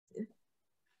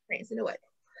prancing away.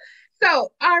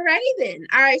 So, alrighty then.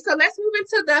 All right, so let's move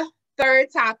into the third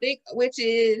topic, which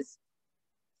is,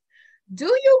 do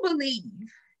you believe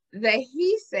that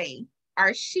he say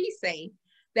or she say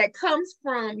that comes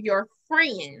from your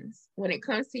friends when it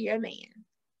comes to your man?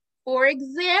 For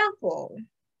example,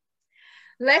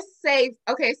 let's say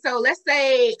Kesta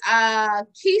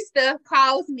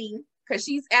calls me because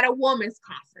she's at a woman's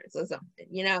conference or something,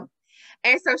 you know?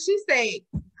 And so she say,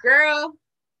 girl,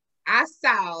 I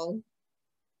saw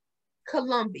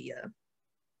Columbia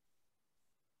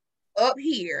up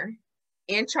here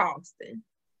in Charleston.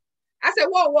 I said,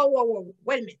 whoa,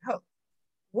 wait a minute.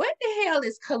 What the hell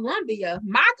is Columbia,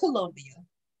 my Columbia,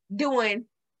 doing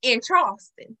in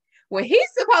Charleston? Well, he's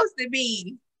supposed to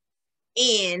be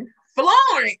in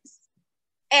Florence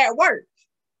at work,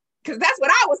 because that's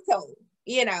what I was told,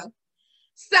 you know.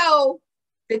 So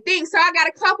I got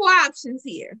a couple options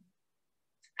here.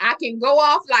 I can go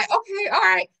off like, okay, all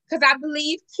right, because I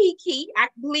believe Keke, I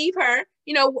believe her.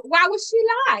 You know, why would she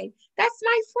lie? That's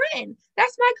my friend.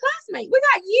 That's my classmate. We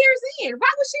got years in. Why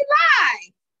would she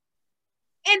lie?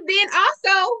 And then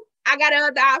also, I got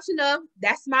another option of,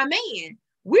 that's my man.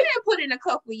 We didn't put in a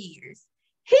couple years.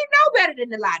 He know better than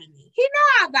to lie to me. He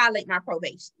know I violate my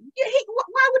probation.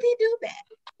 Why would he do that?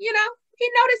 You know, he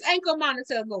know this ankle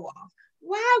monitor go off.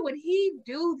 Why would he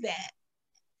do that?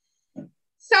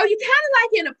 So you kind of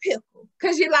like in a pickle,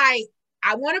 because you're like,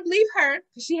 I want to believe her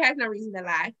because she has no reason to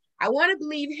lie. I want to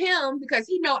believe him because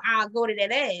he know I'll go to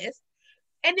that ass.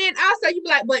 And then also you be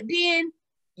like, but then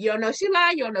you don't know if she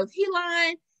lying. You don't know if he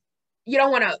lying. You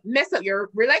don't want to mess up your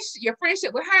relationship, your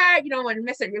friendship with her. You don't want to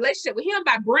mess up your relationship with him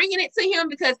by bringing it to him,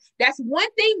 because that's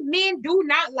one thing men do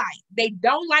not like. They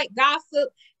don't like gossip.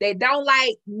 They don't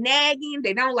like nagging.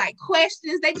 They don't like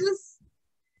questions. They don't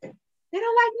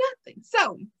like nothing.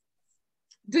 So,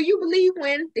 do you believe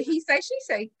when the he say, she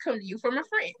say come to you from a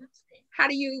friend?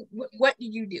 What do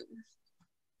you do?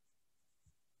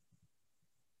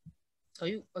 Oh,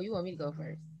 you want me to go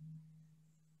first?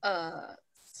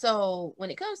 So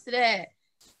when it comes to that,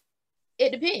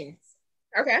 it depends.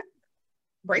 Okay.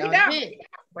 Break it down.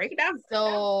 Break it down.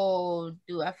 So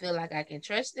do I feel like I can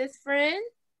trust this friend?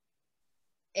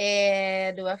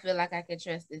 And do I feel like I can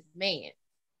trust this man?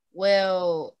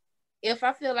 Well, if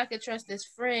I feel like I trust this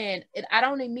friend, I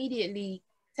don't immediately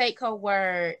take her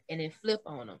word and then flip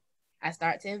on them. I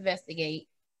start to investigate.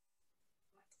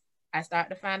 I start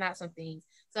to find out some things.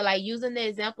 So like using the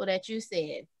example that you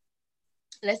said,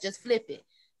 let's just flip it.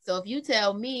 So if you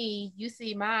tell me you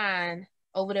see mine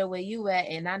over there where you at,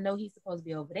 and I know he's supposed to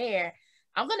be over there,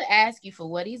 I'm going to ask you for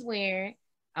what he's wearing.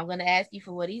 I'm going to ask you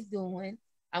for what he's doing.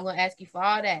 I'm going to ask you for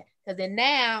all that. Because then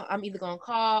now I'm either going to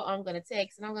call or I'm going to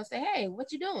text, and I'm going to say, hey,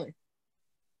 what you doing?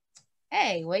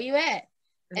 Hey, where you at?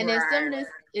 And then some of this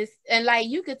is, and like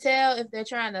you could tell if they're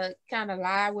trying to kind of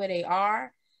lie where they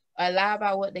are or lie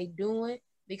about what they're doing,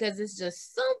 because it's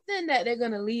just something that they're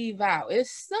going to leave out.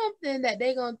 It's something that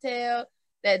they're going to tell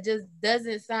that just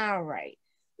doesn't sound right.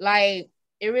 Like,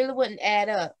 it really wouldn't add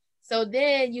up. So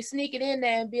then you sneak it in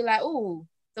there and be like, ooh,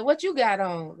 so what you got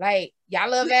on? Like, y'all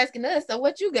love asking us, so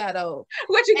what you got on?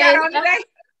 What you got on today?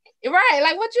 Right,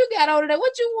 like what you got on today?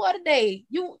 What you wore today?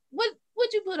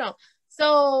 What you put on?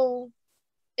 So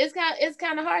it's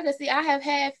kind of hard to see. I have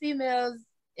had females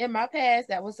in my past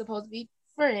that was supposed to be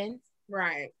friends,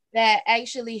 right, that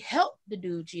actually helped the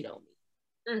dude cheat on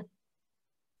me.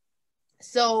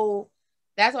 So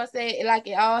that's why I say, like,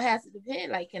 it all has to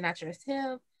depend. Like, can I trust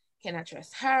him? Can I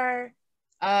trust her?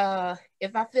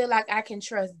 If I feel like I can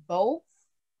trust both,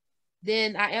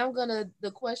 then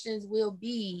the questions will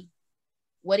be,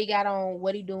 what he got on,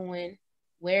 what he doing,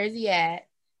 where is he at,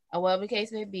 or whatever the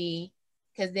case may be.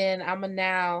 Because then I'm going to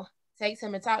now text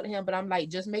him and talk to him, but I'm like,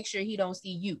 just make sure he don't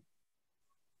see you.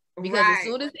 Because as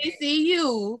soon as he see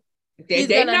you, he's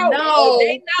going to know.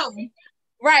 They know.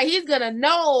 Right, he's going to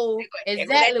know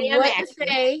exactly what to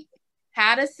say,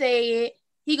 how to say it.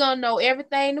 He going to know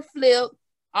everything to flip,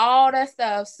 all that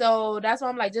stuff. So that's why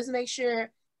I'm like, just make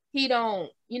sure he don't,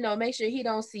 make sure he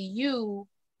don't see you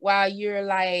while you're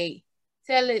like,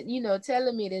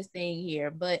 telling me this thing here.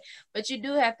 But you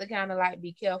do have to kind of like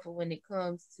be careful when it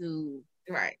comes to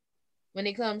when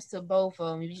it comes to both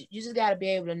of them. You just got to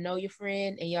be able to know your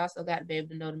friend, and you also got to be able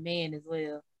to know the man as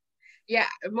well. Yeah,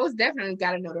 most definitely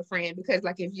got to know the friend, because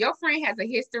like if your friend has a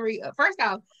history of, first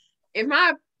off, if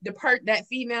that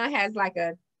female has like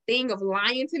a thing of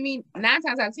lying to me, 9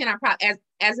 times out of 10, I probably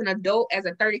as an adult, as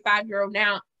a 35-year-old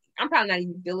now, I'm probably not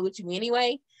even dealing with you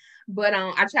anyway. But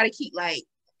I try to keep like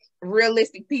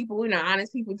realistic people,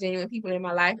 honest people, genuine people in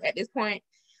my life at this point.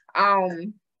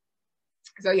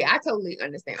 So yeah, I totally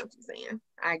understand what you're saying.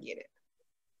 I get it.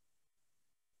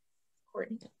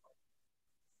 Cortney?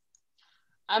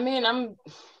 I mean,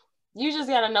 you just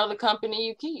gotta know the company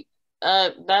you keep.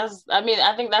 I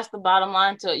think that's the bottom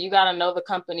line to it. You gotta know the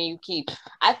company you keep.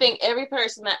 I think every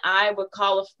person that I would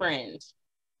call a friend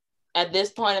at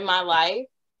this point in my life,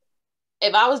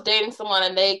 if I was dating someone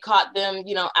and they caught them,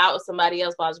 out with somebody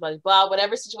else, blah, blah, blah,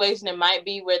 whatever situation it might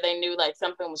be where they knew like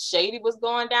something was shady was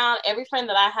going down, every friend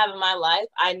that I have in my life,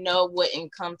 I know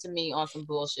wouldn't come to me on some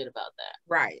bullshit about that.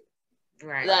 Right.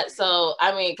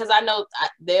 Because I know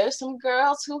there's some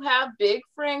girls who have big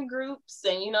friend groups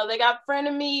and, they got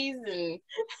frenemies and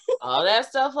all that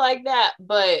stuff like that.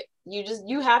 But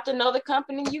you have to know the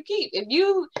company you keep. If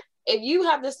you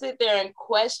have to sit there and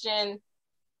question,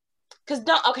 so at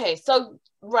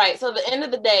the end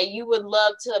of the day, you would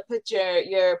love to put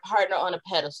your partner on a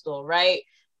pedestal, right?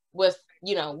 With,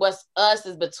 what's us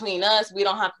is between us. We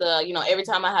don't have to, every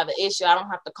time I have an issue, I don't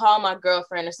have to call my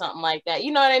girlfriend or something like that.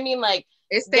 You know what I mean? Like,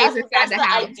 it stays inside the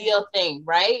house. Ideal thing,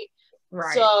 right?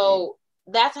 Right. So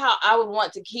that's how I would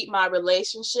want to keep my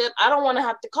relationship. I don't want to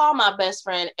have to call my best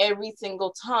friend every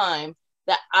single time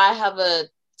that I have a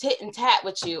tit and tat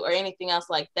with you or anything else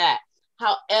like that.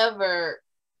 However,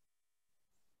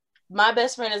 my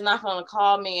best friend is not going to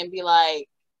call me and be like,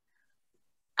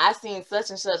 I seen such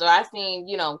and such, or I seen,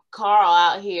 Carl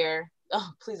out here.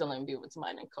 Oh, please don't let me be with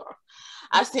somebody named Carl.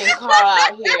 I seen Carl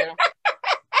out here,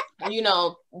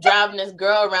 driving this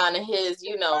girl around in his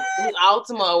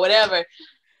Altima or whatever.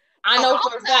 I know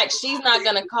for a fact she's not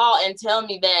going to call and tell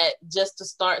me that just to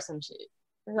start some shit.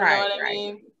 Right. You know what I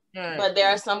mean? Right. But there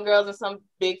are some girls in some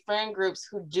big friend groups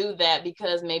who do that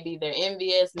because maybe they're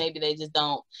envious. Maybe they just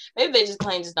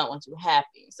plain just don't want you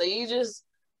happy. So you just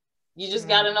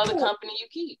got to know the company you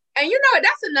keep. And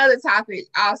that's another topic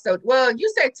also. Well,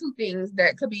 you said two things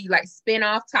that could be like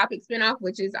spin-off,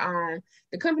 which is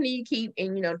the company you keep,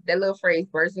 and that little phrase,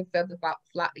 birds and feathers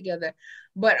flock together.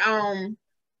 But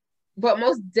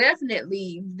most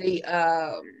definitely the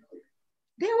damn,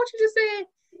 what you just said,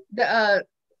 the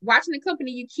watching the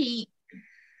company you keep.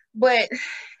 But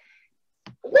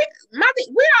we're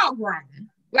all grown.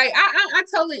 Like I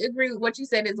totally agree with what you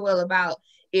said as well about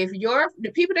if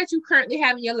the people that you currently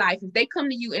have in your life, if they come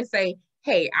to you and say,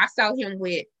 hey, I saw him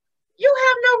with, you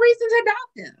have no reason to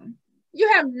doubt them.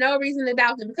 You have no reason to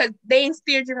doubt them because they ain't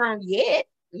steered you wrong yet,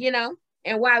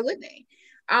 and why would they?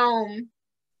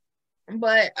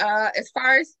 But as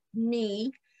far as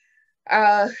me,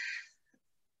 I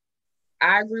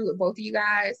agree with both of you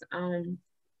guys. I'm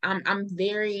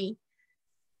very,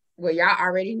 well, y'all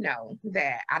already know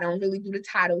that I don't really do the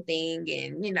title thing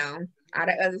and all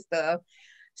the other stuff.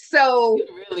 So you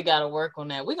really got to work on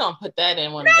that. We're gonna put that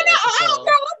in one of the episodes. I'm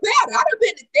bad. I've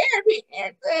been to therapy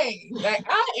and everything. Like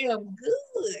I am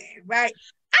good, right?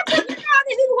 I think I didn't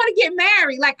even want to get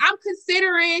married. Like I'm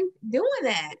considering doing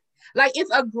that. Like if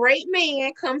a great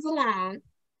man comes along,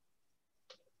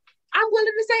 I'm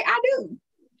willing to say I do.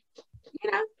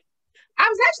 I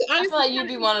was actually honestly. I feel like you'd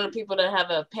be one of the people that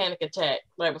have a panic attack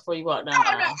right before you walk down the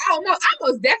aisle. Oh no, I'm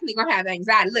most definitely gonna have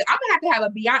anxiety. Look, I'm gonna have a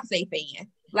Beyonce fan.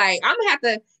 Like I'm gonna have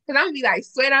to, because I'm gonna be like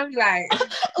sweat. I'm gonna be like,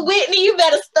 Whitney, you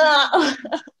better stop.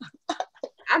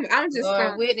 I'm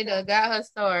just. Whitney done got her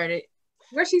started.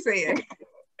 What she said?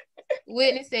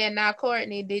 Whitney said, "Now,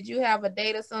 Cortney, did you have a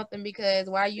date or something? Because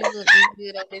why you look this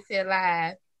good on this here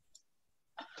live?"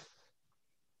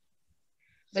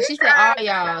 But she said all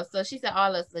y'all, so she said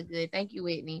all us look good. Thank you,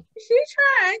 Whitney. She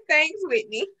tried. Thanks,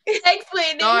 Whitney. Thanks,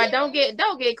 Whitney. Lord, don't get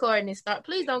Cortney started.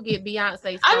 Please don't get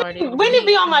Beyonce started. Whitney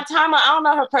be on my timeline. I don't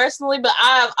know her personally, but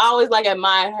I've always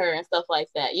admired her and stuff like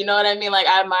that. You know what I mean? Like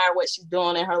I admire what she's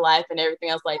doing in her life and everything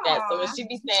else like that. So when she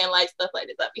be saying stuff like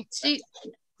this, she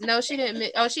didn't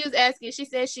miss. Oh, she was asking. She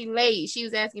said she late. She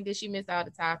was asking, did she miss all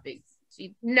the topics?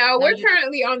 We're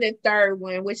currently on the third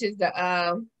one, which is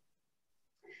the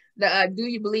do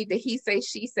you believe that he say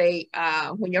she say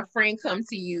when your friend comes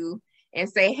to you and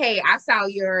say, hey, I saw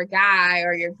your guy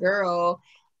or your girl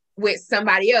with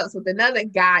somebody else, with another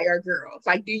guy or girl.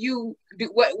 Like,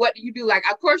 what do you do? Like,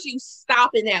 of course you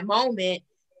stop in that moment.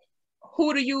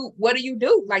 What do you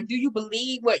do? Like, do you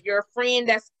believe what your friend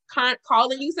that's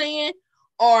calling you saying?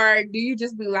 Or do you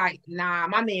just be like, nah,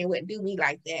 my man wouldn't do me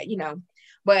like that,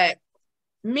 But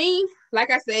me, like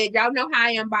I said, y'all know how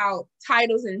I am about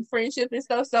titles and friendship and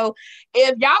stuff. So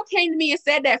if y'all came to me and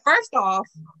said that, first off,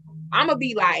 I'm gonna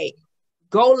be like,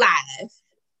 go live.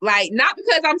 Like, not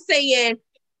because I'm saying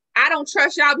I don't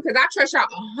trust y'all, because I trust y'all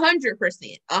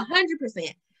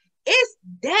 100%. It's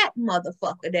that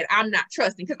motherfucker that I'm not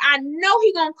trusting, because I know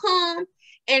he gonna come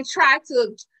and try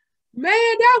to, man,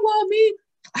 that wasn't me.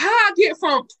 How I get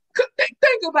from,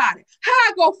 think about it, how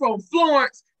I go from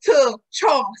Florence to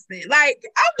Charleston. Like,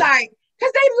 I'm like,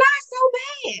 Because they lie so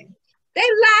bad. They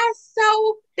lie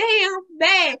so damn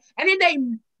bad. And then they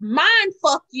mind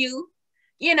fuck you,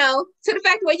 you know, to the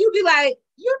fact where you be like,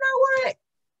 you know what?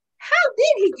 How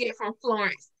did he get from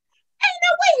Florence? Ain't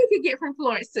no way he could get from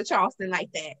Florence to Charleston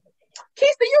like that.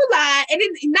 Kesta, you lied. And then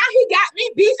now he got me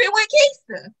beefing with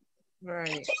Kesta. Right.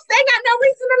 Kesta ain't got no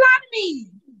reason to lie to me.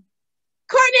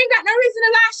 Cortney ain't got no reason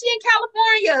to lie. She in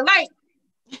California. Like,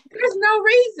 there's no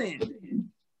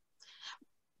reason.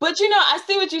 But you know, I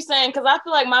see what you're saying, because I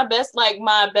feel like my best friend,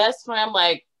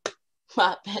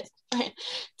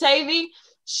 Tavy,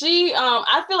 she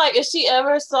I feel like if she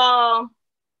ever saw,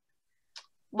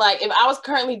 like, if I was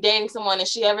currently dating someone and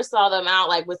she ever saw them out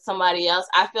like with somebody else,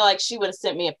 I feel like she would have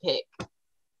sent me a pic.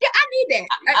 Yeah, I need that.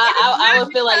 I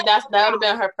would feel like that would have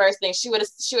been her first thing. She would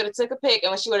have took a pic, and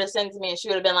when she would have sent it to me, and she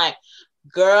would have been like,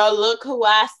 girl, look who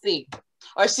I see.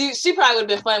 Or she probably would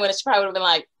have been funny when she probably would have been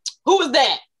like, who was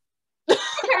that?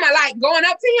 Like going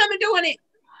up to him and doing it.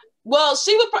 Well,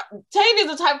 Tavy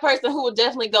is the type of person who would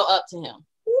definitely go up to him.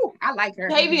 Ooh, I like her.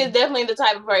 Tavy is definitely the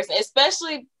type of person,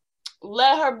 especially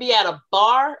let her be at a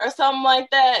bar or something like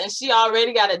that, and she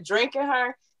already got a drink in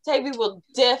her. Tavy will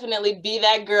definitely be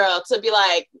that girl to be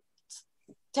like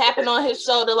tapping on his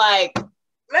shoulder, like,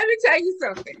 let me tell you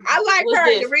something. I like her.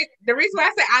 The reason why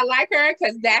I say I like her,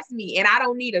 because that's me, and I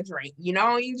don't need a drink. You know,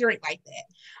 I don't even drink like that.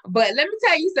 But let me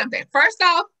tell you something. First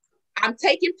off, I'm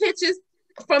taking pictures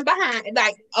from behind,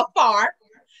 like afar,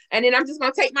 and then I'm just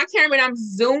gonna take my camera and I'm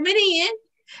zooming in,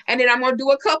 and then I'm gonna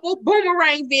do a couple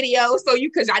boomerang videos. So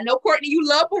because I know Cortney, you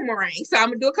love boomerangs, so I'm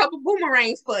gonna do a couple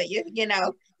boomerangs for you, you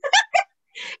know.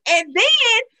 And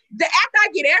then after I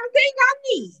get everything I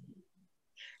need,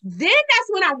 then that's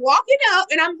when I'm walking up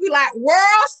and I'm be like,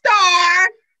 world star,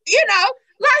 you know,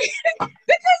 like,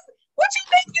 because what you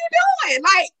think you doing?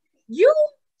 Like, you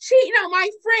cheating on my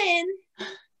friend,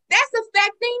 that's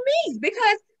affecting me,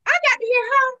 because I got to hear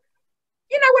her,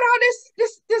 you know, with all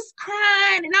this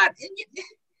crying and all,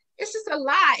 it's just a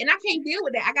lot, and I can't deal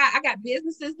with that. I got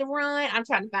businesses to run. I'm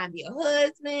trying to find me a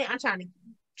husband. I'm trying to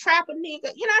trap a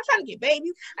nigga. You know, I'm trying to get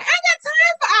babies. I ain't got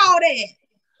time for all that.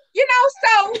 You know,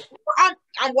 so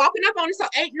I'm walking up on it, so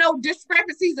ain't no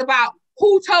discrepancies about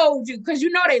who told you, because you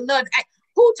know they love it.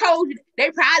 Who told you?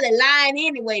 They probably lying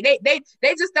anyway. They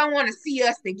just don't want to see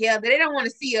us together. They don't want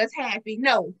to see us happy.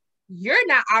 No, you're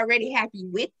not already happy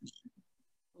with me.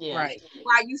 Yeah. Right.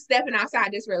 Why you stepping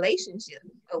outside this relationship?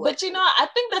 But you know, I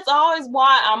think that's always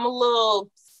why I'm a little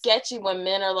sketchy when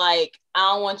men are like,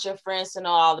 I don't want your friends to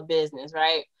know all the business,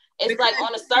 right? It's like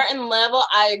on a certain level,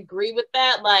 I agree with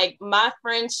that. Like, my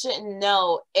friends shouldn't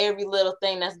know every little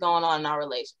thing that's going on in our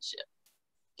relationship.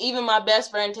 Even my best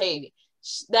friend, Tavy,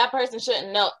 that person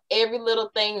shouldn't know every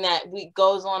little thing that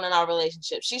goes on in our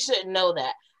relationship. She shouldn't know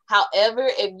that. However,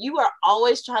 if you are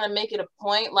always trying to make it a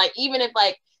point, like, even if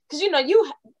like, because, you know,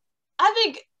 I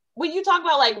think when you talk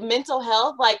about like mental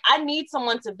health, like, I need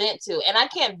someone to vent to, and I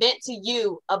can't vent to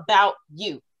you about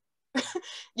you.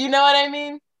 You know what I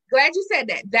mean? Glad you said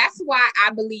that. That's why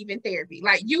I believe in therapy.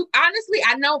 Like, you, honestly,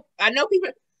 I know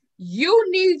people,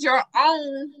 you need your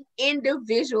own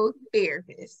individual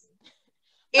therapist.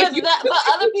 But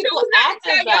other people act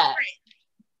as that.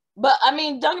 But I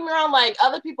mean, don't get me wrong, like,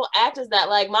 other people act as that.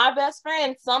 Like, my best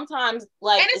friend sometimes,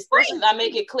 like, especially if I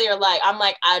make it clear, like, I'm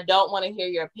like, I don't want to hear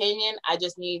your opinion. I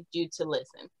just need you to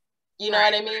listen. You know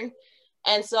what I mean?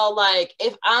 And so, like,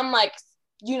 if I'm like,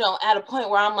 you know, at a point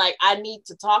where I'm like, I need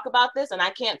to talk about this, and I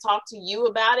can't talk to you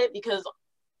about it because,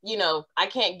 you know, I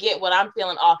can't get what I'm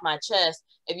feeling off my chest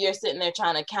if you're sitting there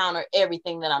trying to counter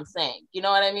everything that I'm saying. You know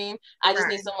what I mean? I just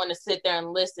need someone to sit there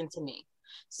and listen to me.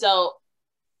 So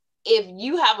if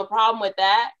you have a problem with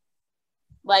that,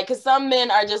 like, because some men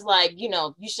are just like, you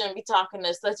know, you shouldn't be talking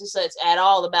to such and such at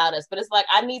all about us. But it's like,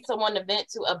 I need someone to vent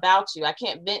to about you. I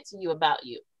can't vent to you about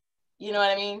you. You know what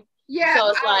I mean? Yeah. So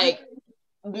it's like,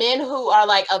 men who are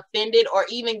like offended or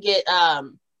even get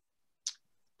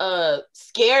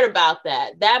scared about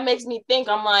that makes me think,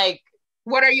 I'm like,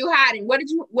 what are you hiding? What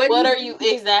are you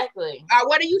exactly?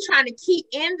 What are you trying to keep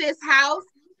in this house?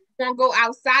 Don't go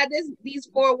outside these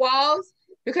four walls,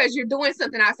 because you're doing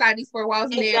something outside these four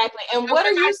walls. Exactly. And what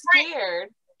are you scared?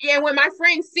 Yeah, when my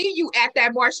friends see you at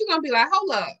that bar, she's gonna be like, hold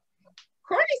up,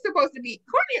 Cortney, what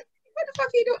the fuck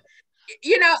he doing?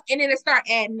 You know, and then it start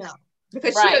adding up.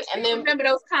 Because and then remember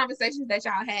those conversations that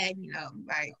y'all had, you know,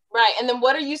 like. Right. And then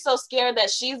what are you so scared that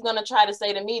she's going to try to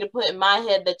say to me to put in my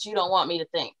head that you don't want me to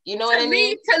think? You know what I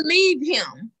mean? To leave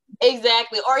him.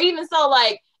 Exactly. Or even so,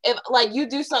 like, if like you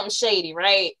do something shady,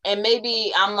 right? And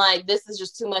maybe I'm like, this is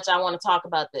just too much. I want to talk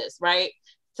about this, right?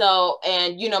 So,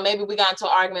 and, you know, maybe we got into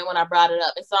an argument when I brought it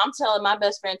up. And so I'm telling my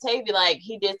best friend, Tavy, like,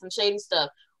 he did some shady stuff.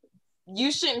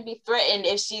 you shouldn't be threatened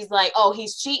if she's like, oh,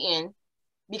 he's cheating,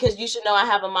 because you should know I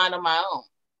have a mind of my own.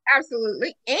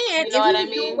 Absolutely. And You know if what I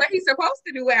he's doing mean? what he's supposed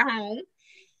to do at home,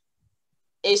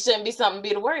 it shouldn't be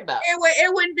something to worry about.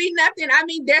 It wouldn't be nothing. I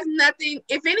mean, there's nothing.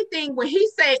 If anything, when he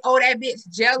say, "Oh, that bitch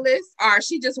jealous," or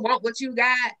 "She just want what you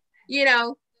got," you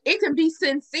know, it can be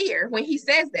sincere when he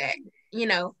says that, you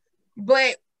know.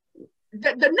 But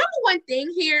the number one thing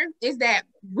here is that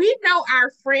we know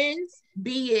our friends,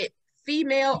 be it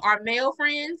female or male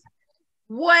friends,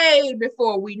 way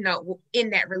before we know in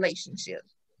that relationship.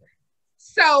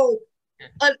 So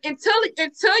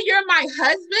until you're my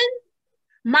husband,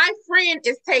 my friend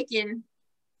is taking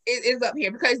is up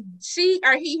here because she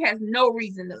or he has no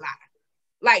reason to lie,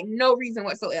 like no reason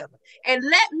whatsoever. And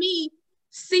let me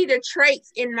see the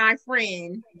traits in my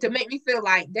friend to make me feel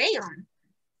like, damn,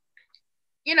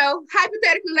 you know,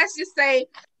 hypothetically, let's just say,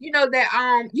 you know,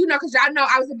 that you know, because y'all know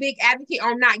I was a big advocate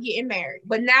on not getting married,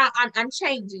 but now I'm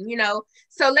changing, you know.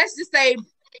 So let's just say,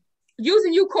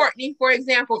 using you, Cortney, for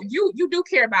example, you do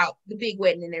care about the big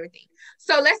wedding and everything.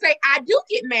 So let's say I do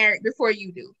get married before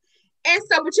you do. And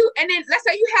so, but you, and then let's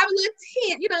say you have a little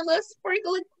tint, you know, a little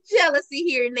sprinkle of jealousy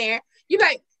here and there. You're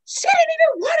like, she didn't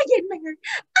even want to get married.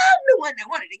 I'm the one that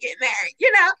wanted to get married,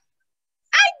 you know?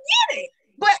 I get it.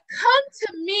 But come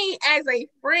to me as a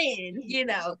friend, you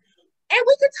know, and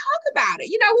we could talk about it.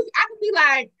 You know, I could be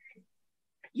like,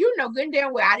 you know, good and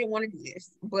damn well, I didn't want to do this,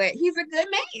 but he's a good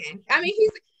man. I mean,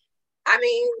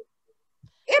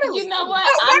 Italy. You know what?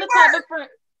 I'm the type of friend.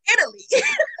 Italy.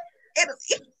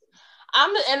 Italy.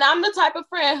 I'm the type of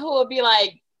friend who will be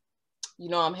like, you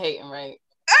know, I'm hating, right?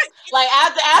 Like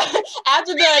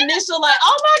after the initial, like,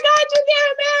 oh my God, you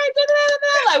getting married, da, da, da,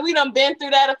 da. Like we done been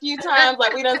through that a few times.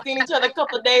 Like we done seen each other a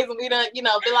couple of days, and we done, you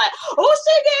know, be like, oh,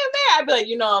 she getting married. I'd be like,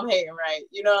 you know, I'm hating, right?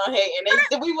 You know, I'm hating.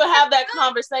 And we would have that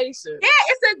conversation. Yeah,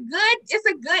 it's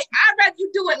a good. I'd rather you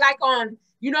do it like on,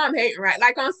 you know, I'm hating, right?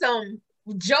 Like on some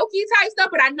jokey type stuff,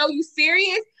 but I know you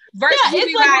serious. Versus yeah,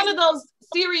 it's like one of those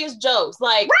serious jokes.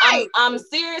 Like right. I'm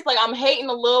serious, like I'm hating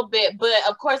a little bit, but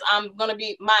of course I'm gonna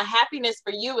be, my happiness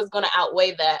for you is gonna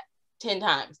outweigh that 10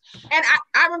 times. And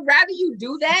I would rather you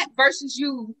do that versus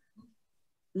you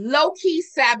low-key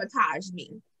sabotage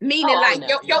me. Meaning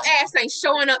your ass ain't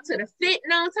showing up to the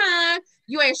fitting on time.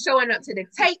 You ain't showing up to the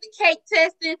take the cake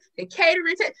testing, the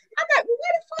catering test. I'm like, well,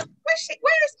 where the fuck,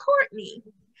 where's Cortney?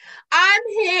 I'm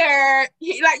here,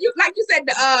 like you said,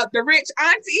 the rich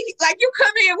auntie. Like you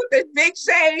come in with the big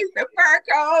shades, the fur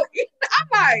coat. I'm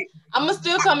like, I'm gonna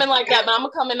still come in like that, but I'm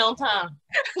gonna come in on time.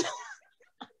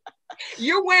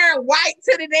 You're wearing white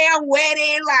to the damn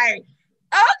wedding, like,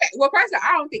 okay. Well, first of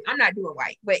all, I'm not doing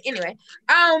white, but anyway,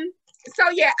 so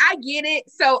yeah, I get it.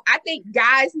 So I think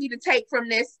guys need to take from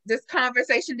this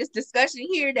conversation, this discussion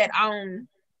here that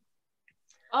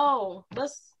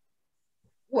let's.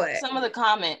 What? Some of the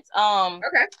comments.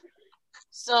 Okay.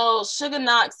 So Sugar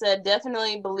Knox said,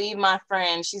 definitely believe my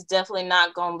friend. She's definitely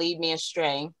not gonna lead me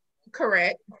astray.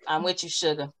 Correct. I'm with you,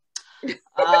 Sugar. She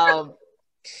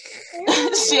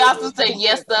also said,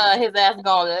 yes, his ass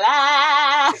gonna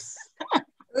lie.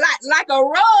 like a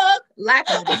rug, like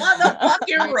a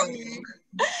motherfucking rug.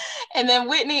 And then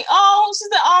Whitney, she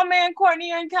said, oh man, Cortney,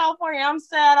 you're in California. I'm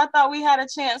sad. I thought we had a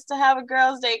chance to have a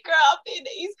girls' day. Girl, I'll be in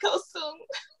the East Coast soon.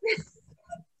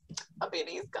 I'll be in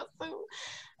the East Coast soon.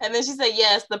 And then she said,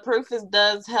 yes, the proof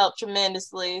does help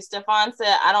tremendously. Stefan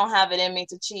said, I don't have it in me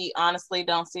to cheat. Honestly,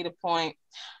 don't see the point.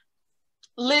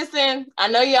 Listen, I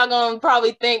know y'all gonna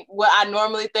probably think what I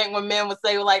normally think when men would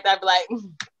say like that, be like,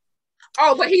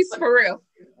 oh, but he's for real.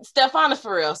 Stefan is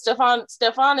for real.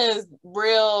 Stefan is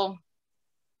real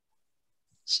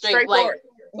straight. Like,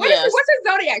 what's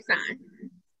his zodiac sign?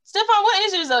 Stefan, what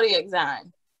is your zodiac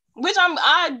sign? Which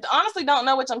I honestly don't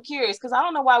know, which I'm curious, because I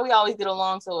don't know why we always get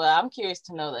along so well. I'm curious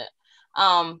to know that.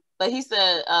 But he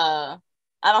said, I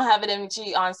don't have it in me to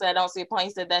cheat. Honestly, I don't see a point. He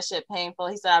said that shit painful.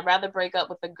 He said, I'd rather break up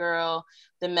with a girl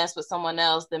than mess with someone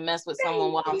else than mess with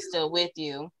someone while I'm still with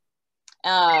you.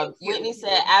 Whitney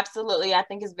said, absolutely. I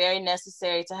think it's very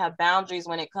necessary to have boundaries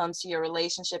when it comes to your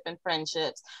relationship and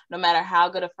friendships. No matter how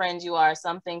good a friend you are,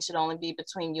 some things should only be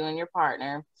between you and your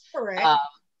partner. Correct.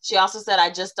 She also said,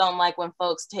 I just don't like when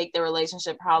folks take their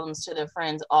relationship problems to their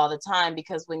friends all the time,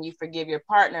 because when you forgive your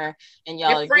partner and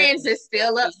y'all your friends is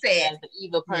still upset. As the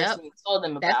evil person you told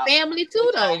them about. That family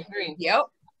too, though. I agree. Yep.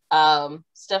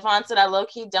 Stefan said, I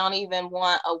low-key don't even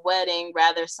want a wedding,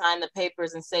 rather sign the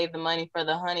papers and save the money for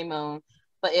the honeymoon.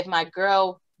 But if my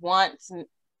girl wants one,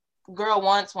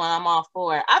 I'm all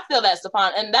for it. I feel that,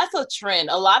 Stefan, and that's a trend.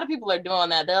 A lot of people are doing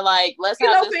that. They're like, let's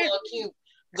have this little cute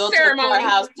go ceremony. To the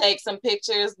courthouse, take some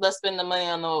pictures, let's spend the money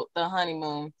on the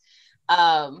honeymoon.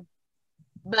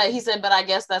 But But he said, but I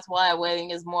guess that's why a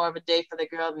wedding is more of a day for the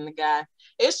girl than the guy.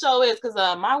 It sure is, because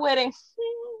my wedding,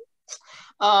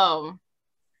 oh,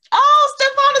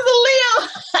 Stefan is a Leo.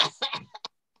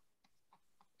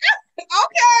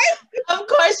 Okay. Of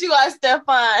course you are,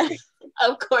 Stefan.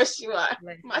 Of course you are.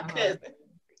 My cousin.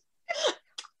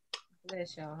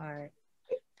 Bless your heart.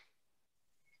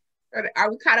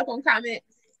 Are we caught up on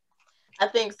comments? I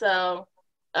think so.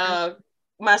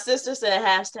 My sister said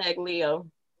hashtag Leo.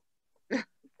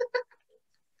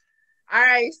 All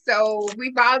right, so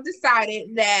we've all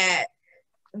decided that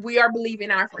we are believing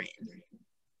our friend.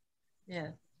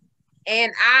 Yeah.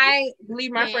 And I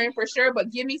believe my friend for sure,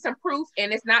 but give me some proof.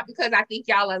 And it's not because I think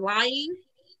y'all are lying,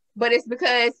 but it's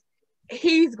because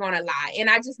he's gonna lie, and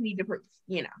I just need the proof,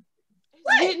 you know.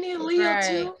 Whitney Leo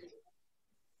too.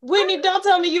 Whitney, don't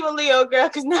tell me you a Leo girl,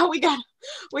 because now we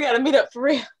gotta meet up for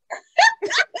real.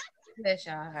 Bless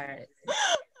your heart.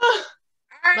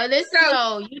 But listen,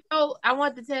 though, you know, I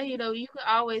want to tell you though, you can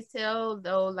always tell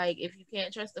though, like if you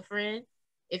can't trust a friend,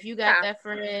 if you got that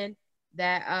friend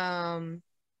that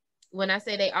when I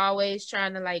say they always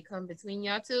trying to like come between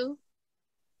y'all two,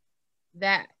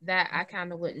 that I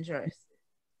kind of wouldn't trust.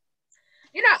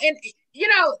 You know, and you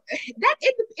know that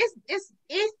it's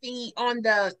iffy on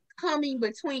the coming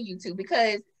between you two,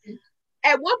 because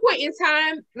at one point in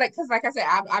time, because like I said,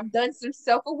 I've done some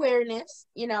self-awareness.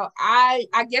 You know, I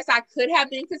guess I could have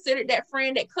been considered that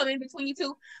friend that come in between you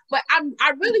two, but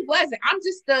I really wasn't. I'm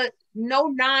just the no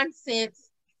nonsense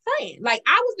friend. Like,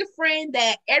 I was the friend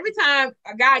that every time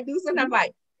a guy do something, I'm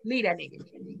like, leave that nigga,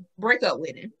 break up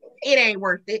with him. It ain't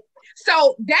worth it.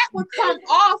 So that would come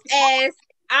off as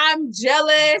I'm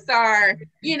jealous, or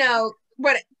you know,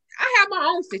 but I have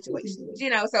my own situations,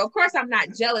 you know. So of course I'm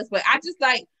not jealous, but I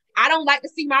don't like to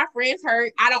see my friends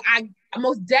hurt. I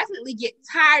most definitely get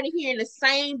tired of hearing the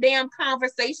same damn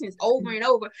conversations over and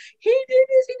over. He did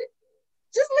this, he did.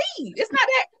 Just leave. It's not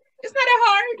that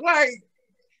hard. Like,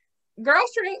 girl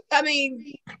trip. I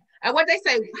mean, and what they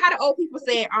say, how the old people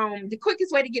say, the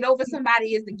quickest way to get over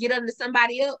somebody is to get under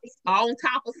somebody else, or on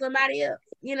top of somebody else,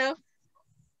 you know.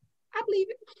 I believe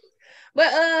it.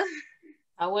 But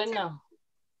I wouldn't know.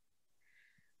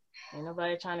 Ain't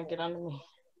nobody trying to get under me.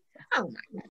 Oh my God.